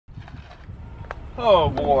Oh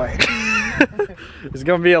boy. It's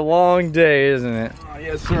gonna be a long day, isn't it? Oh,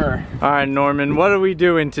 yes, sir. All right, Norman, what are we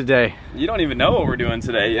doing today? You don't even know what we're doing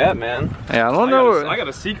today yet, man. Yeah, I don't know. I got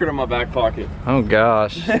a secret in my back pocket. Oh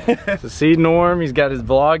gosh. So see Norm, he's got his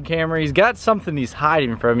vlog camera. He's got something he's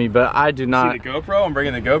hiding from me, but I do not. See the GoPro? I'm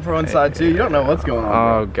bringing the GoPro inside too. You don't know what's going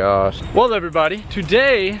on. Oh gosh. Well, everybody,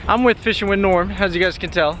 today I'm with Fishing with Norm, as you guys can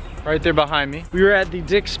tell. Right there behind me. We were at the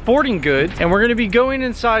Dick's Sporting Goods and we're gonna be going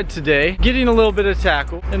inside today, getting a little bit of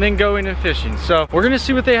tackle and then going and fishing. So we're gonna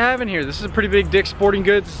see what they have in here. This is a pretty big Dick's Sporting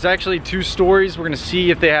Goods. It's actually 2 stories. We're gonna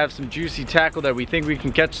see if they have some juicy tackle that we think we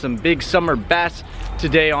can catch some big summer bass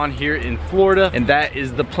today on here in Florida. And that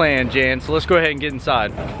is the plan, Jan. So let's go ahead and get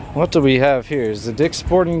inside. What do we have here? Is the Dick's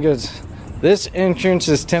Sporting Goods. This entrance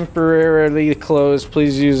is temporarily closed.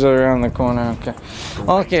 Please use it around the corner. Okay.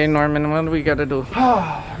 Okay, Norman, what do we gotta do?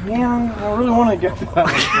 Oh, man, I really want to get to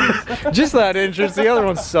that. Just that entrance. The other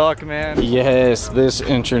ones suck, man. Yes, this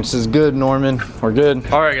entrance is good, Norman. We're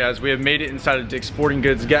good. All right, guys, we have made it inside of Dick's Sporting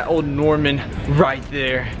Goods. Got old Norman right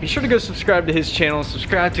there. Be sure to go subscribe to his channel.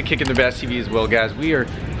 Subscribe to Kicking the Bass TV as well, guys. We are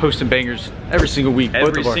posting bangers every single week.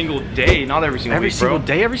 Every single day, not every single week, bro. Every single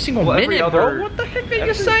day, every single minute, bro. What the heck are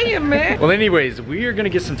you saying, man? Well, anyways, we are gonna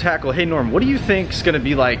get some tackle. Hey, Norm, what do you think's gonna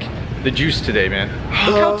be like the juice today, man?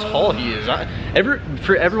 Look how tall he is.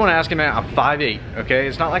 For everyone asking, man, I'm 5'8", okay?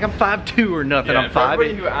 It's not like I'm 5'2" or nothing. Yeah, I'm 5'8".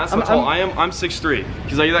 Everybody who asks how tall I am, I'm 6'3",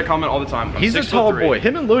 because I get that comment all the time. He's a tall boy.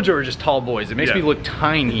 Him and Lojo are just tall boys. It makes me look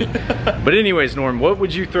tiny. But anyways, Norm, what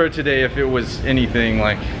would you throw today if it was anything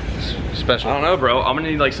like special? I don't know, bro. I'm gonna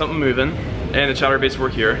need like something moving. And the chatterbaits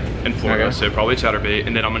work here in Florida, so probably a chatterbait.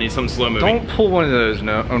 And then I'm gonna need something slow moving. Don't pull one of those,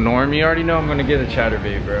 no. Oh, Norm, you already know I'm gonna get a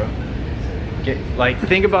chatterbait, bro.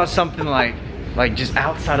 Think about something like just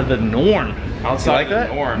outside of the norm. Outside of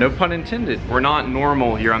the norm. No pun intended. We're not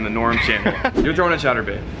normal here on the Norm channel. You're throwing a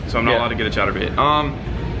chatterbait, so I'm not allowed to get a chatterbait. I'm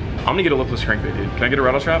gonna get a lipless crankbait, dude. Can I get a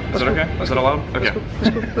rattle trap? Is that okay? Is that allowed? Okay.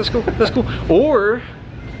 Let's go. That's cool. Or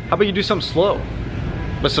how about you do something slow,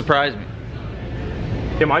 but surprise me.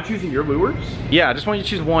 Am I choosing your lures? Yeah, I just want you to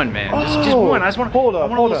choose one, man. Just one. I just want. Hold up. I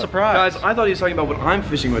want a little surprise. Guys, I thought he was talking about what I'm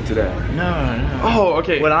fishing with today. No. Oh,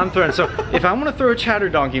 okay. What I'm throwing. So if I'm gonna throw a chatter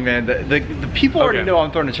donkey, man, the people already know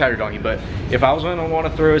I'm throwing a chatter donkey. But if I was gonna want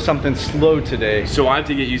to throw something slow today, so I have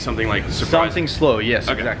to get you something like surprise. Something slow. Yes.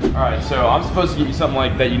 Okay. Exactly. All right. So I'm supposed to get you something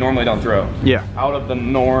like that you normally don't throw. Yeah. Out of the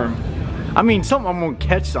norm. I mean, something I'm gonna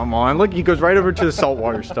catch something on. Look, he goes right over to the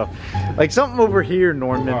saltwater stuff. Like something over here,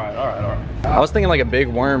 Norman. All right. I was thinking like a big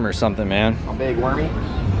worm or something, man. A big wormy?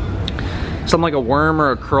 Something like a worm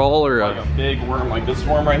or a crawl or like a big worm, like this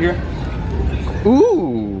worm right here.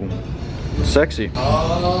 Ooh, sexy.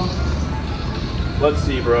 Let's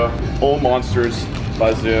see, bro. Old Monsters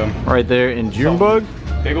by Zoom. Right there in June bug.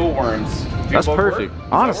 Big old worms. That's perfect.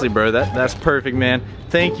 Honestly, bro, that's perfect, man.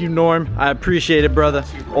 Thank you, Norm. I appreciate it, brother.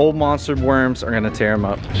 Old monster worms are gonna tear them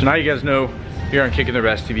up. So now you guys know here on Kicking the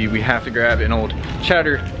Bass TV, we have to grab an old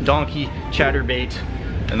chatter donkey chatterbait.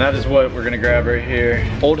 And that is what we're gonna grab right here.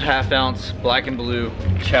 Old 1/2 ounce black and blue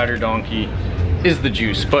chatter donkey is the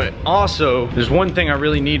juice. But also, there's one thing I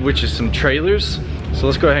really need, which is some trailers. So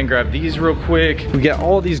let's go ahead and grab these real quick. We got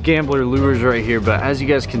all these Gambler lures right here, but as you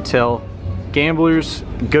guys can tell, Gamblers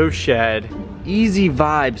Ghost Shad Easy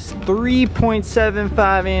Vibes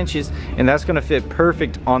 3.75 inches, and that's gonna fit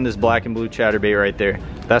perfect on this black and blue chatterbait right there.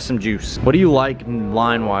 That's some juice. What do you like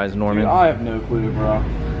line wise, Norman? Dude, I have no clue, bro.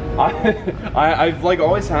 I've like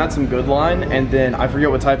always had some good line, and then I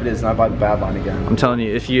forget what type it is and I buy the bad line again. I'm telling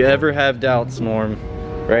you, if you ever have doubts, Norm,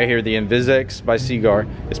 right here, the Invisex by Seaguar.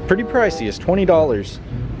 It's pretty pricey, it's $20,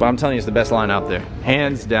 but I'm telling you, it's the best line out there.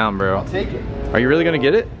 Hands down, bro. I'll take it. Are you really gonna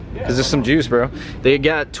get it? Because there's some juice, bro. They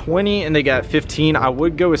got 20 and they got 15. I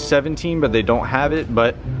would go with 17, but they don't have it.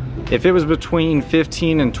 But if it was between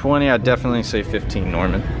 15 and 20, I'd definitely say 15,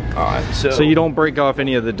 Norman. Alright, so you don't break off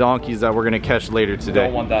any of the donkeys that we're gonna catch later today.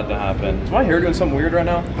 Don't want that to happen. Is my hair doing something weird right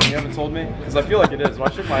now? You haven't told me? Because I feel like it is. When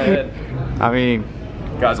I shake my head. I mean,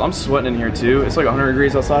 guys, I'm sweating in here too. It's like 100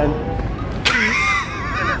 degrees outside.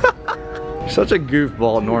 You're such a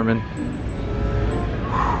goofball, Norman.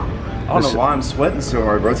 I don't know why I'm sweating so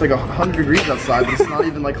hard, bro. It's like 100 degrees outside, but it's not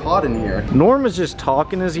even like hot in here. Norm was just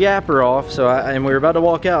talking his yapper off, and we were about to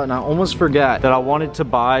walk out, and I almost forgot that I wanted to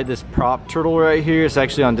buy this prop turtle right here. It's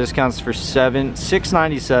actually on discounts for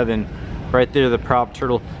 $6.97 right there, the prop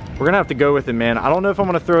turtle. We're gonna have to go with it, man. I don't know if I'm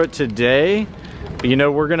gonna throw it today, but you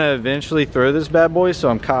know, we're gonna eventually throw this bad boy, so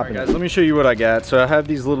I'm copying. Guys, let me show you what I got. So I have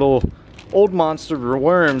these little old monster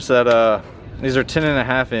worms that, these are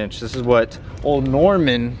 10.5 inch. This is what old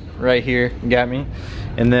Norman right here got me.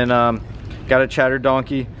 And then got got a chatter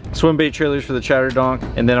donkey, swim bait trailers for the chatter donk,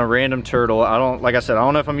 and then a random turtle. Like I said, I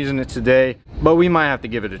don't know if I'm using it today, but we might have to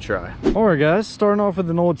give it a try. All right, guys, starting off with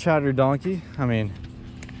an old chatter donkey. I mean,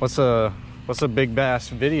 what's a big bass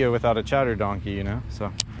video without a chatter donkey, you know?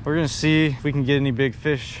 So we're gonna see if we can get any big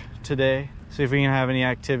fish today. See if we can have any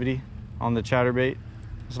activity on the chatterbait.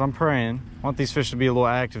 That's what I'm praying. I want these fish to be a little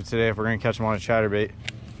active today if we're gonna catch them on a chatterbait.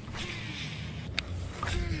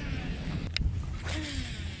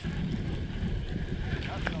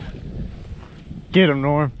 Get him,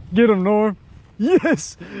 Norm. Get him, Norm.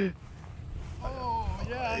 Yes. Oh,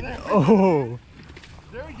 yeah. Oh.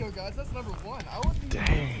 There we go, guys. That's number one. I wasn't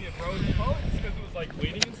Dang. even it, bro. It's probably just because it was like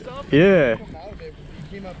waiting and stuff. Yeah. He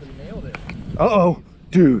came up and nailed it. Uh-oh.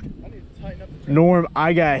 Dude. I need to tighten up the Norm,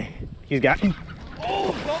 he's got him.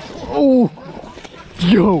 Oh.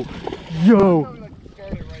 Yo. Yo. like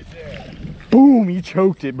started right there. Boom. You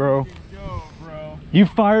choked it, bro. Yo, bro. You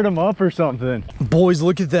fired him up or something. Boys,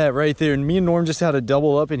 look at that right there. And me and Norm just had a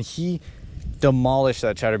double up and he demolished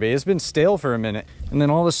that chatterbait. It's been stale for a minute. And then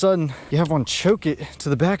all of a sudden you have one choke it to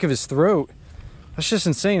the back of his throat. That's just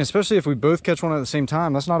insane, especially if we both catch one at the same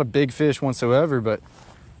time. That's not a big fish whatsoever, but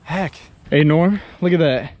heck. Hey, Norm, look at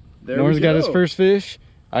that. Norm's got his first fish.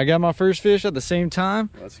 I got my first fish at the same time.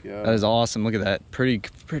 Let's go. That is awesome. Look at that. Pretty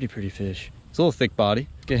fish. It's a little thick body.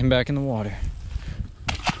 Get him back in the water.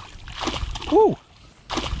 Woo!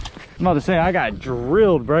 I'm about to say, I got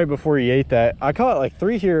drilled right before he ate that. I caught like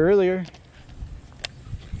 3 here earlier.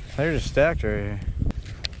 They're just stacked right here.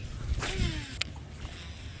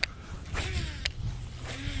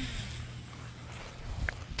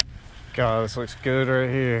 God, this looks good right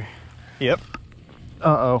here. Yep.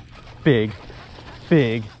 Uh-oh. Big.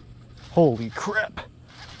 Holy crap.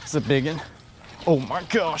 This is a big one. Oh my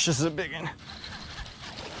gosh, this is a big one.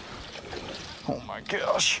 Oh my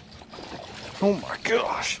gosh. Oh my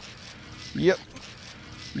gosh. Yep.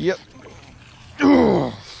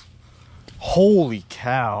 Ugh. Holy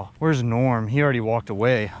cow. Where's Norm? He already walked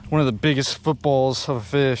away. One of the biggest footballs of a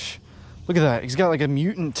fish. Look at that. He's got like a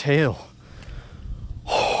mutant tail.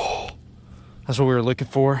 That's what we were looking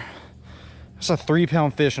for. That's a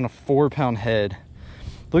 3-pound fish and a 4-pound head.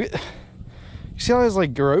 Look at, you see how his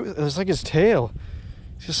like growth? It's like his tail.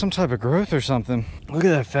 It's just some type of growth or something. Look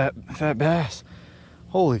at that fat bass.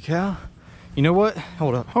 Holy cow. You know what?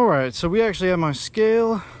 Hold up. All right, so we actually have my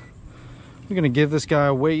scale. We're gonna give this guy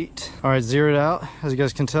a weight. All right, zeroed out, as you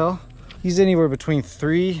guys can tell. He's anywhere between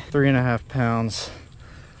 3.5 pounds.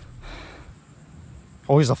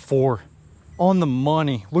 Oh, he's a 4. On the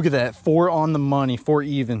money. Look at that, 4 on the money, 4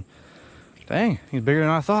 even. Dang, he's bigger than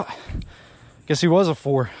I thought. Guess he was a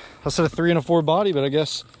 4. I said a 3 and a 4 body, but I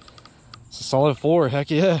guess it's a solid 4.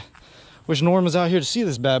 Heck yeah. Wish Norm was out here to see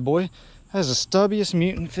this bad boy. That is the stubbiest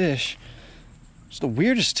mutant fish. It's the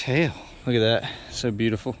weirdest tail. Look at that, so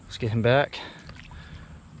beautiful. Let's get him back.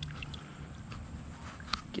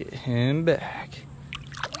 Get him back.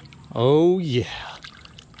 Oh yeah.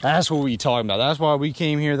 That's what we talking about. That's why we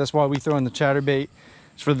came here. That's why we throw in the chatterbait.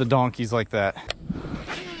 It's for the donkeys like that.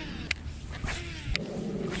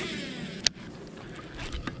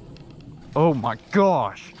 Oh my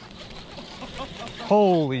gosh.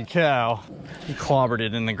 Holy cow. He clobbered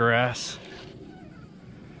it in the grass.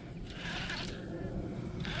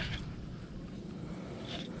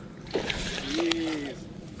 Jeez.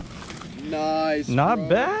 Nice. Not bro.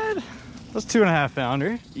 bad. That's 2.5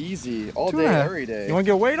 pounder. Easy. All day, every day. You want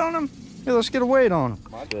to get a weight on him? Yeah, let's get a weight on him.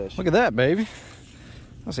 My fish. Look at that, baby.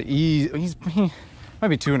 That's an easy. He might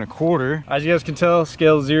be 2.25. As you guys can tell,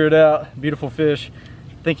 scale zeroed out. Beautiful fish.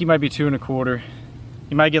 I think he might be 2.25.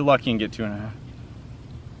 You might get lucky and get 2.5.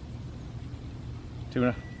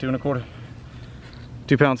 2.25.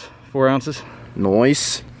 2 pounds, 4 ounces.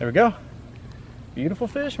 Nice. There we go. Beautiful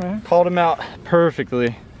fish, man. Called him out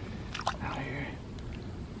perfectly. Out here.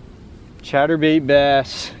 Chatterbait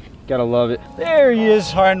bass. Gotta love it. There he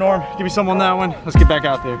is. All right, Norm, give me some on that one. Let's get back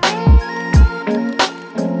out there.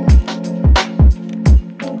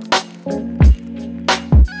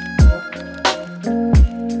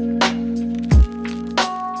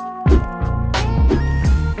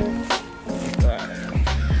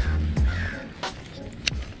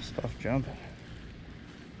 Jumping.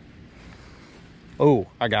 Oh,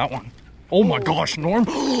 I got one. Oh my gosh, Norm.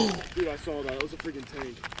 Dude, I saw that. It was a freaking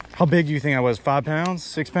tank. How big do you think I was? 5 pounds?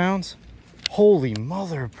 6 pounds? Holy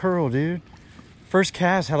mother of pearl, dude. First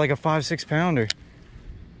cast had like a 5-6 pounder.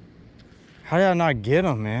 How did I not get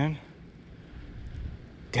him, man?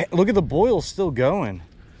 Look at the boil still going.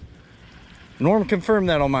 Norm confirmed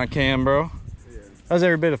that on my cam, bro. Yeah. That was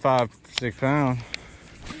every bit of 5-6 pounds.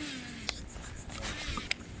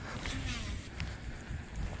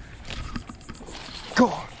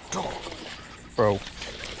 God, dog. Bro.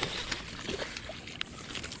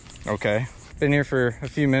 Okay. Been here for a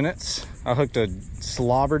few minutes. I hooked a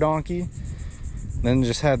slobber donkey. Then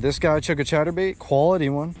just had this guy choke a chatterbait. Quality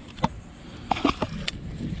one.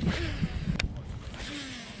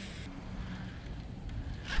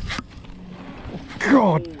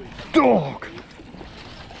 God, dog.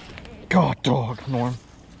 God, dog, Norm.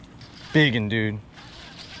 Biggin', dude.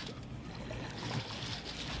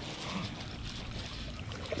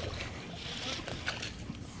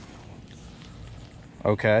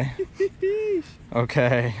 Okay.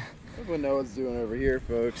 Okay. Look what Noah's doing over here,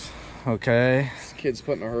 folks. Okay. This kid's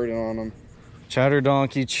putting a hurting on him. Chatter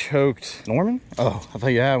donkey choked. Norman? Oh, I thought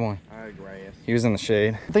you had one. I agree. He was in the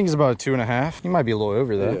shade. I think he's about a 2.5. He might be a little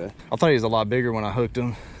over that. Yeah. I thought he was a lot bigger when I hooked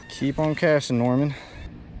him. Keep on casting, Norman.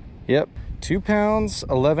 Yep. 2 pounds,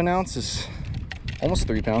 11 ounces. Almost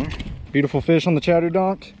 3 pounder. Beautiful fish on the chatter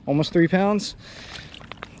donk. Almost 3 pounds.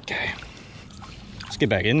 Okay. Let's get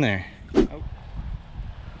back in there.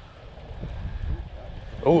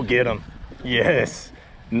 Oh, get him. Yes.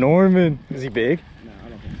 Norman. Is he big? No, I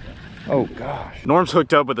don't think so. Oh, gosh. Norm's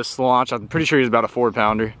hooked up with a slaunch. I'm pretty sure he's about a 4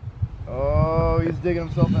 pounder. Oh, he's digging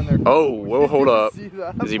himself in there. Oh, well, hold up. See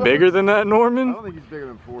that? Is he bigger than that, I Norman? don't think he's bigger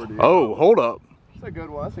than 4, dude. Oh, hold up. That's a good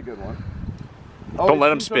one. That's a good one. Oh, Don't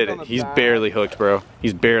let him he's spit hooked it. on the He's back. barely hooked, bro.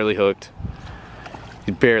 He's barely hooked.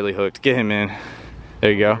 He's barely hooked. Get him in.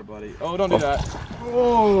 There you go. Here, buddy. Oh, don't do that.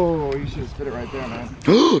 Oh, you should have spit it right there,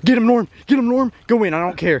 man. Get him, Norm. Get him, Norm. Go in. I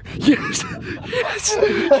don't care. Yes. Yes.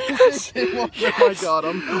 Yes. I got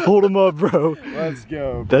him. Hold him up, bro. Let's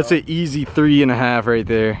go, bro. That's an easy 3.5 right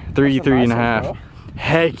there. Three That's a nice and a one, half. bro.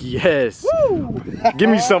 Heck yes. Woo! Give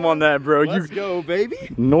me some on that, bro. Let's go, baby.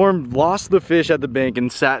 Norm lost the fish at the bank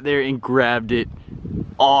and sat there and grabbed it.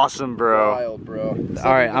 Awesome, bro. Wild, bro.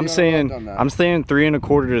 All right, I'm saying 3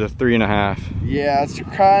 1/4 to 3.5. Yeah, it's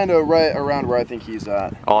kind of right around where I think he's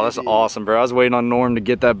at. Oh, that's awesome, bro. I was waiting on Norm to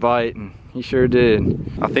get that bite, and he sure did.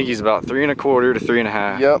 I think he's about 3 1/4 to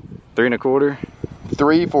 3.5. Yep. 3 1/4.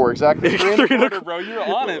 3, 4, exactly. 3 3 1/4, Bro, you're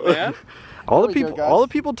on it, man. All There the we go, people, guys. all the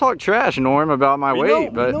people talk trash, Norm, about my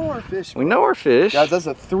weight, but we know our fish. we know our fish. Guys, that's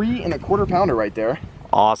a 3 1/4 pounder right there.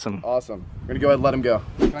 Awesome. Awesome. We're gonna go ahead and let him go.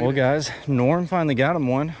 Well, guys, Norm finally got him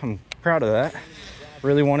one. I'm proud of that.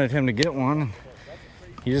 Really wanted him to get one.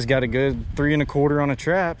 He just got a good 3 1/4 on a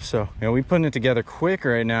trap. So, you know, we putting it together quick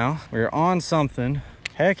right now. We're on something.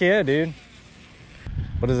 Heck yeah, dude.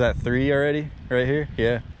 What is that, 3 already? Right here?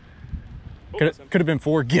 Yeah. Could have been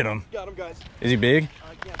 4. Get him. Got him, guys. Is he big?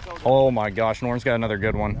 Oh my gosh, Norm's got another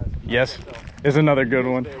good one. Yes, it's another good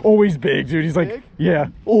one. Oh, he's big, dude. He's like, Big? yeah.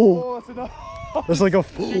 Oh, that's enough. That's like a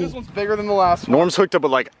Dude, this one's bigger than the last one. Norm's hooked up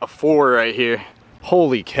with like a 4 right here.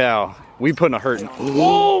 Holy cow. We putting a hurt in.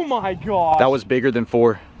 Oh my god. That was bigger than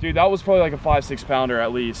 4. Dude, that was probably like a 5, 6 pounder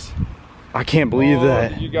at least. I can't believe Oh, that.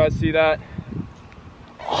 did you guys see that?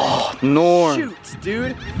 Norm. Shoot,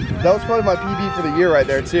 dude. That was probably my PB for the year right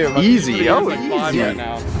there, too. My Easy. PB for the Oh, year is like 5 easy. right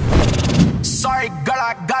now. Sorry, girl,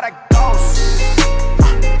 I gotta go.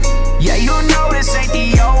 Yeah, you know this ain't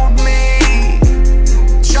the